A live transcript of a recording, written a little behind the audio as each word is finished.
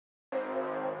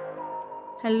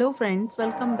Hello friends,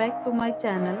 welcome back to my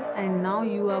channel and now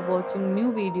you are watching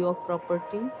new video of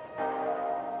property.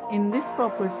 In this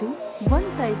property, one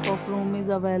type of room is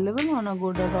available on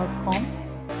agoda.com.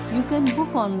 You can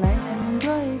book online and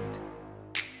enjoy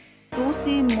it. To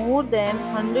see more than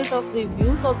 100 of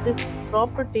reviews of this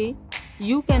property,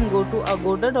 you can go to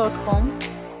agoda.com.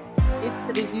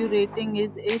 Its review rating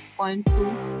is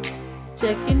 8.2.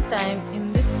 Check-in time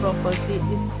in this property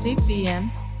is 3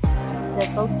 p.m.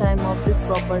 Checkout time of this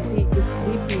property is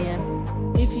 3 p.m.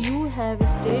 If you have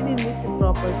stayed in this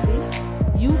property,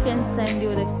 you can send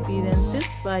your experiences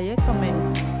via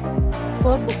comments.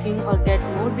 For booking or get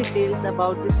more details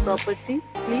about this property,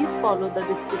 please follow the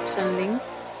description link.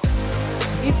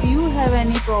 If you have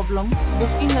any problem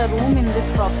booking a room in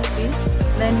this property,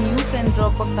 then you can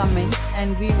drop a comment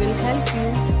and we will help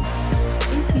you.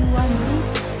 If you are new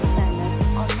to this channel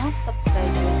or not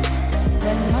subscribed yet,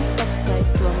 then must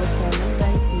subscribe to our channel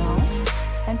right now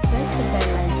and press the bell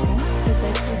icon so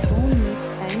that you don't miss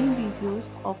any videos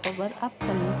of our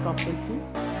upcoming property.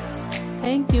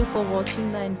 Thank you for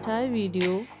watching the entire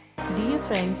video. Dear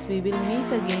friends, we will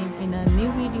meet again in a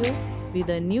new video with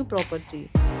a new property.